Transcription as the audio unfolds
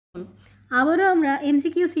আবারও আমরা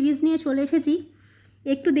MCQ series নিয়ে চলে এসেছি।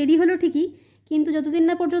 একটু দেরি হলো ঠিকই, কিন্তু যতদিন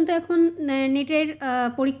না পর্যন্ত এখন নেটের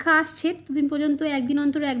পরীক্ষা আসছে ততদিন পর্যন্ত একদিন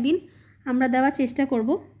অন্তর একদিন আমরা দেওয়ার চেষ্টা করব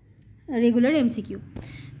রেগুলার এমসিকিউ।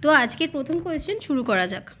 তো আজকের প্রথম কোয়েশ্চেন শুরু করা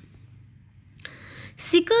যাক।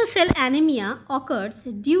 Sickle cell anaemia occurs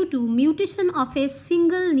due to mutation of a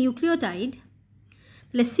single nucleotide.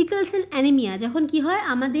 তাহলে সিকল সেল অ্যানিমিয়া যখন কি হয়,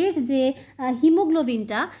 আমাদের যে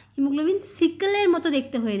হিমোগ্লোবিন সিকলের মতো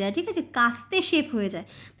দেখতে হয়ে যায়, ঠিক আছে, কাস্তে শেপ হয়ে যায়।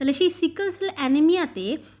 তাহলে সেই সিকল সেল অ্যানিমিয়াতে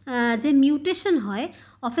যে মিউটেশন হয়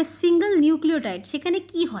অফ এ সিঙ্গল নিউক্লিওটাইড, সেখানে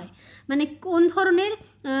কি হয়, মানে কোন ধরনের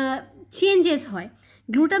চেঞ্জেস হয়?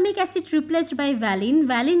 Glutamic acid replaced by valine,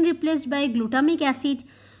 valine replaced by glutamic acid,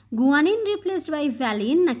 guanine replaced by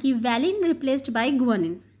valine, নাকি ভ্যালিন রিপ্লেসড বাই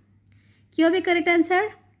গুয়ানিন? কী হবে correct answer?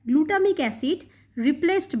 Glutamic acid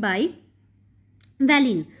replaced by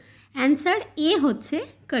valine. Answer এ হচ্ছে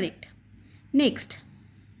correct. Next,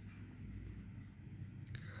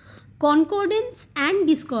 কনকর্ডেন্স and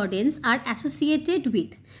ডিসকর্ডেন্স R associated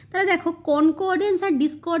with. তাহলে দেখো, কনকর্ডেন্স আর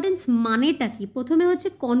ডিসকর্ডেন্স মানেটা কি? প্রথমে হচ্ছে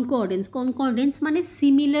কনকর্ডেন্স। কনকর্ডেন্স মানে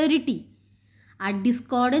সিমিলারিটি, আর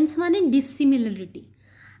ডিসকর্ডেন্স মানে ডিসিমিলারিটি।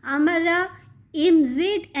 আমরা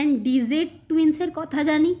এমজেড অ্যান্ড ডিজেড টুইন্সের কথা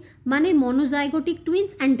জানি, মানে monozygotic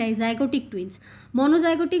twins and dizygotic twins.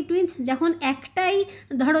 Monozygotic twins যখন একটাই,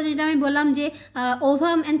 ধরো যেটা আমি বললাম যে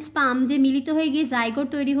ওভাম অ্যান্ড স্পাম যে মিলিত হয়ে গিয়ে জাইগোট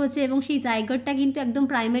তৈরি হচ্ছে, এবং সেই জাইগোটটা কিন্তু একদম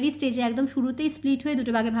প্রাইমারি স্টেজে একদম শুরুতেই স্প্লিট হয়ে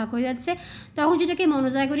দুটো ভাগে ভাগ হয়ে যাচ্ছে, তখন যেটাকে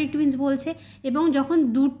মনোজাইগোটিক টুইন্স বলছে। এবং যখন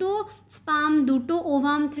দুটো স্পাম, দুটো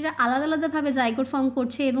ওভাম সেটা আলাদা আলাদাভাবে জাইগোট ফর্ম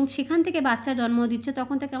করছে এবং সেখান থেকে বাচ্চা জন্ম দিচ্ছে,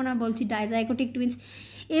 তখন থেকে আমরা বলছি ডাইজাইগোটিক টুইন্স।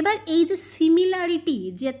 এবার এই যে সিমিলারিটি,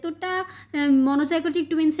 যতটা মনোজাইগোটিক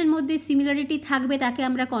টুইন্সের মধ্যে সিমিলারিটি থাকবে তাকে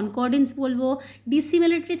আমরা কনকর্ডেন্স বলবো,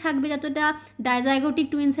 ডিসিমিলারিটি থাকবে যতটা ডাইজাইগোটিক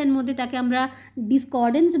টুইন্সের মধ্যে তাকে আমরা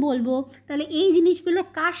ডিসকর্ডেন্স বলবো। তাহলে এই জিনিসগুলো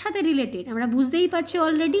কার সাথে রিলেটেড আমরা বুঝতেই পারছি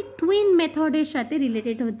অলরেডি, টুইন মেথডের সাথে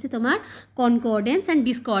রিলেটেড হচ্ছে তোমার কনকর্ডেন্স অ্যান্ড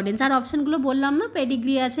ডিসকর্ডেন্স। আর অপশানগুলো বললাম না,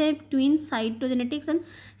 পেডিগ্রি আছে, টুইন, সাইটোজেনেটিক্স অ্যান্ড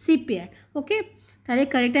সিপিয়ার। ওকে, তাহলে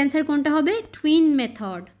কারেক্ট অ্যান্সার কোনটা হবে? Twin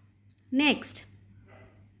method. নেক্সট,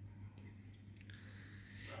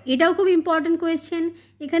 এটাও খুব ইম্পর্ট্যান্ট কোয়েশ্চেন।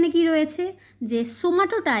 এখানে কি রয়েছে যে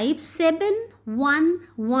সোমাটোটাইপ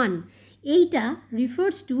 711, এইটা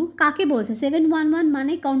রিফার্স টু কাকে বলছে? 711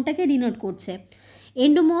 মানে কোনটাকে ডিনোট করছে?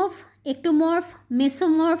 এন্ডোমর্ফ, একটোমর্ফ,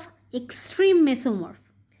 মেসোমর্ফ, এক্সট্রিম মেসোমর্ফ।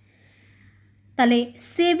 তাহলে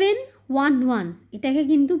 711 এটাকে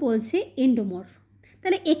কিন্তু বলছে এন্ডোমর্ফ।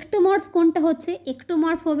 তাহলে একটোমর্ফ কোনটা হচ্ছে?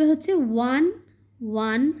 একটোমর্ফ হবে হচ্ছে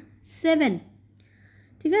 117,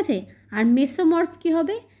 ঠিক আছে। আর মেসোমর্ফ কী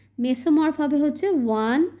হবে? মেসোমর্ফ হবে হচ্ছে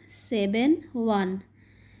 171।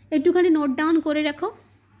 একটুখানি নোট ডাউন করে রাখো,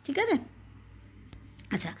 ঠিক আছে।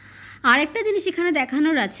 আচ্ছা, আরেকটা জিনিস এখানে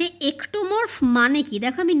দেখানোর আছে, একটোমর্ফ মানে কি?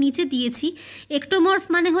 দেখো আমি নিচে দিয়েছি, একটোমর্ফ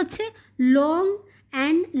মানে হচ্ছে long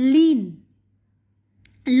and Lin,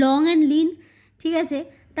 long and Lin, ঠিক আছে।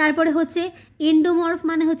 তারপরে হচ্ছে এন্ডোমর্ফ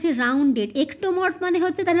মানে হচ্ছে রাউন্ডেড, একটোমর্ফ মানে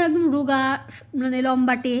হচ্ছে তাহলে একদম রোগা, মানে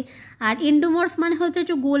লম্বাটে, আর এন্ডোমর্ফ মানে হচ্ছে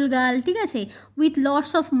একটু গোলগাল, ঠিক আছে, with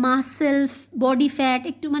lots of muscle, body fat,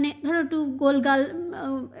 একটু মানে ধরো একটু গোলগাল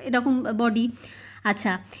এরকম বডি।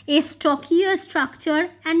 আচ্ছা, এ স্টকিয়ার structure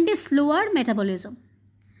and a slower metabolism.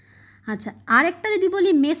 আচ্ছা, আরেকটা যদি বলি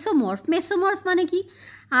মেসোমর্ফ, মেসোমর্ফ মানে কি?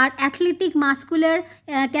 আর athletic, muscular,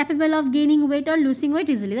 capable of gaining wait or losing wait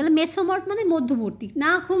easily. তাহলে মেসোমর্ফ মানে মধ্যবর্তী,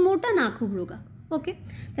 না খুব মোটা না খুব রোগা। ওকে,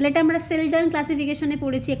 তাহলে এটা আমরা সেলডন ক্লাসিফিকেশনে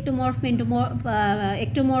পড়েছি, একটোমর্ফ,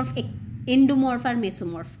 এন্ডোমর্ফ আর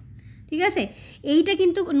মেসোমর্ফ, ঠিক আছে। এইটা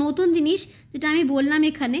কিন্তু নতুন জিনিস যেটা আমি বললাম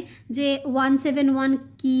এখানে, যে 171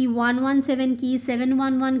 কি, 117 কি,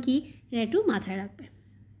 711 কি, এটা একটু মাথায় রাখবে।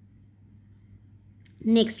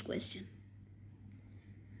 নেক্সট কোয়েশ্চেন,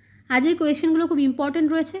 আজকের কোয়েশ্চেনগুলো খুব ইম্পর্টেন্ট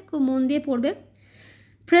রয়েছে, খুব মন দিয়ে পড়বে।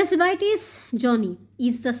 প্রেসবাইটিস Johnny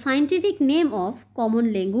is the scientific name of common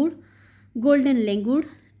langur, golden langur,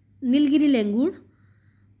 Nilgiri langur,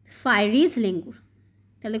 ফাইরিজ langur.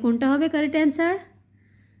 তাহলে কোনটা হবে correct answer?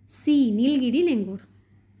 C, Nilgiri langur,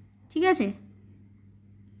 ঠিক আছে।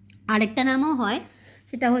 আরেকটা নামও হয়,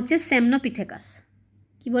 সেটা হচ্ছে সেমনোপিথেকাস।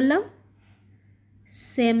 কি বললাম?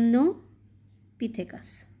 সেমনোপিথেকাস।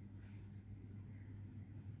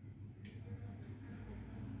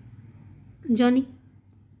 জনি,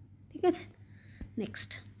 ঠিক আছে।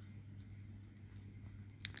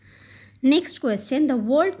 Next question, the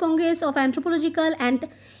world Congress of anthropological and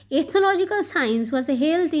এথনোলজিক্যাল science was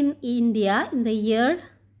held in India in the year.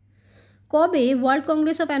 কবে world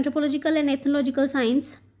Congress of anthropological and এথনোলজিক্যাল science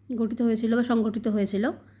গঠিত হয়েছিল বা সংগঠিত হয়েছিল?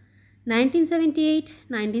 1978,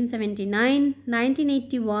 1979,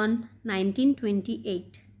 1981,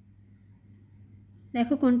 1928।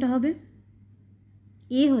 দেখো কোনটা হবে,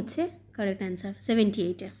 এ হচ্ছে correct answer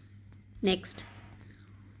 78-এ। Next,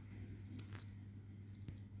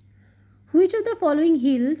 which of the following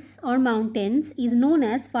hills or mountains is known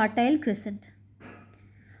as fertile crescent?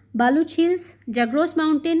 Baloch hills, Zagros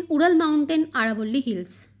mountain, Ural mountain, আরাবল্লী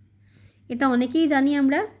hills. এটা অনেকেই জানি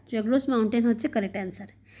আমরা, জাগ্রোস মাউন্টেন হচ্ছে কারেক্ট অ্যান্সার।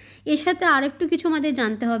 এর সাথে আরেকটু কিছু আমাদের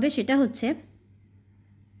জানতে হবে, সেটা হচ্ছে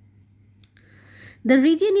the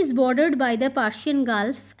region is বর্ডার্ড by the Persian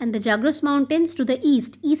Gulf and the Zagros mountains to the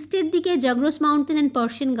east. ইস্টের দিকে Zagros mountain and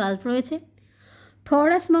Persian Gulf রয়েছে।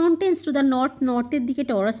 Taurus mountains to the north, নর্থের দিকে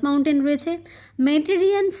টরাস মাউন্টেন রয়েছে।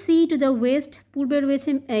 Mediterranean C to the West, পূর্বে রয়েছে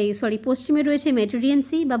পশ্চিমে রয়েছে Mediterranean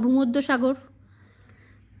C বা ভূমধ্য সাগর।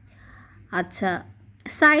 আচ্ছা,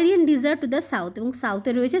 Sairang dessert to the south, এবং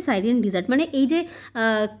সাউথে রয়েছে সাইরিয়ান ডিজার্ট। মানে এই যে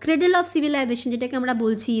ক্রেডল অফ সিভিলাইজেশন যেটাকে আমরা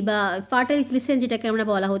বলছি, বা ফার্টাইল ক্রিসেন্ট যেটাকে আমরা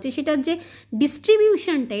বলা হচ্ছে, সেটার যে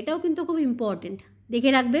ডিস্ট্রিবিউশনটা, এটাও কিন্তু খুব ইম্পর্টেন্ট,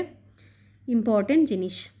 দেখে রাখবে, ইম্পর্টেন্ট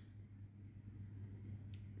জিনিস,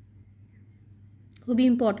 খুবই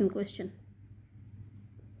important question.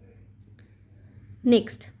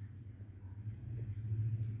 Next,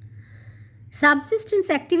 subsistence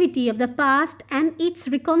activity of the past and its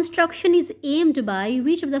reconstruction is aimed by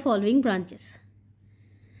which of the following branches?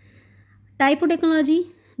 Typotechnology,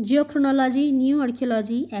 geochronology, new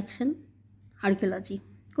archaeology, action archaeology.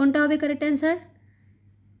 কোনটা হবে কারেক্ট অ্যান্সার?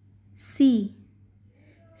 সি,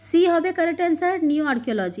 সি হবে correct answer, new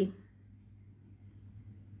archaeology.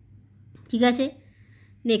 ঠিক আছে,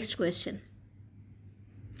 next question.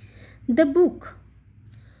 The book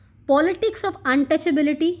politics of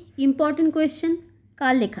untouchability, important question,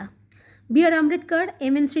 কার লেখা? B.R.. Ambedkar,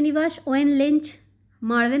 MN. Srinivas, when lens,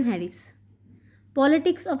 Marvin Harris.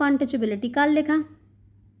 Politics of untouchability কার লেখা?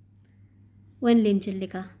 When লেঞ্চের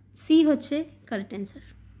লেখা। C হচ্ছে correct answer.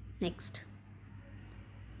 Next,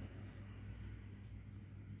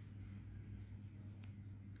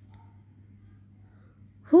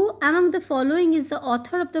 Who among the following is the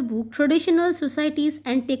author of the book Traditional Societies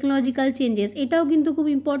and Technological Changes? এটাও কিন্তু খুব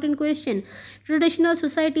important question. Traditional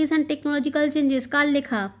societies and technological changes কার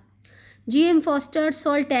লেখা? GM. Foster,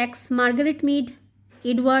 সল্ট্যাক্স, Margaret mid,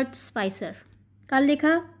 Edward স্পাইসার। কার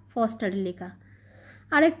লেখা? ফস্টারের লেখা।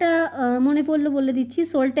 আরেকটা মনে পড়লো বলে দিচ্ছি,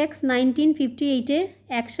 সল্ট্যাক্স 1958-এ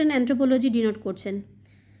অ্যাকশন অ্যান্থ্রোপোলজি ডিনোট করছেন।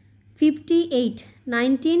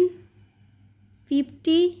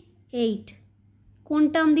 1958 কোন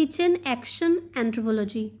টার্ম দিচ্ছেন? Action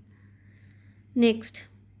anthropology. Next,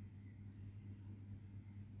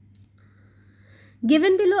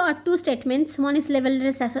 given below are two statements, one is labeled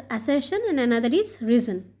as assertion and another is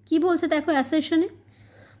reason. কি বলছে দেখো অ্যাসারশনে?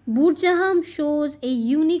 বুরজাহাম shows a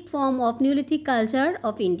unique form of Neolithic culture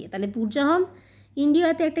of India. তাহলে বুরজাহাম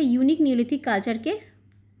ইন্ডিয়াতে একটা ইউনিক নিওলিথিক কালচারকে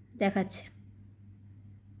দেখাচ্ছে।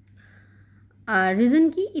 আর রিজন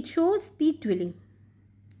কি? It shows speed duelling.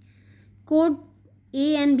 Code A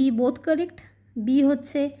and B both correct. B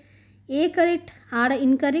হচ্ছে A correct, R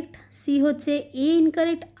incorrect. C হচ্ছে A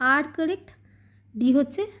incorrect, R correct. D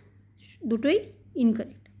হচ্ছে দুটোই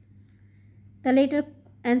incorrect. তাহলে এটার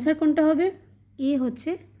অ্যান্সার কোনটা হবে? A হচ্ছে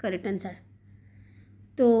কারেক্ট অ্যান্সার।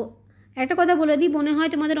 তো একটা কথা বলে দিই, মনে হয়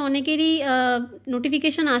তোমাদের অনেকেরই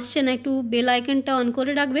নোটিফিকেশান আসছে না, একটু বেল আইকনটা অন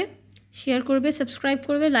করে রাখবে, শেয়ার করবে, সাবস্ক্রাইব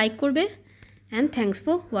করবে, লাইক করবে, অ্যান্ড থ্যাংকস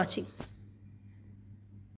ফর ওয়াচিং।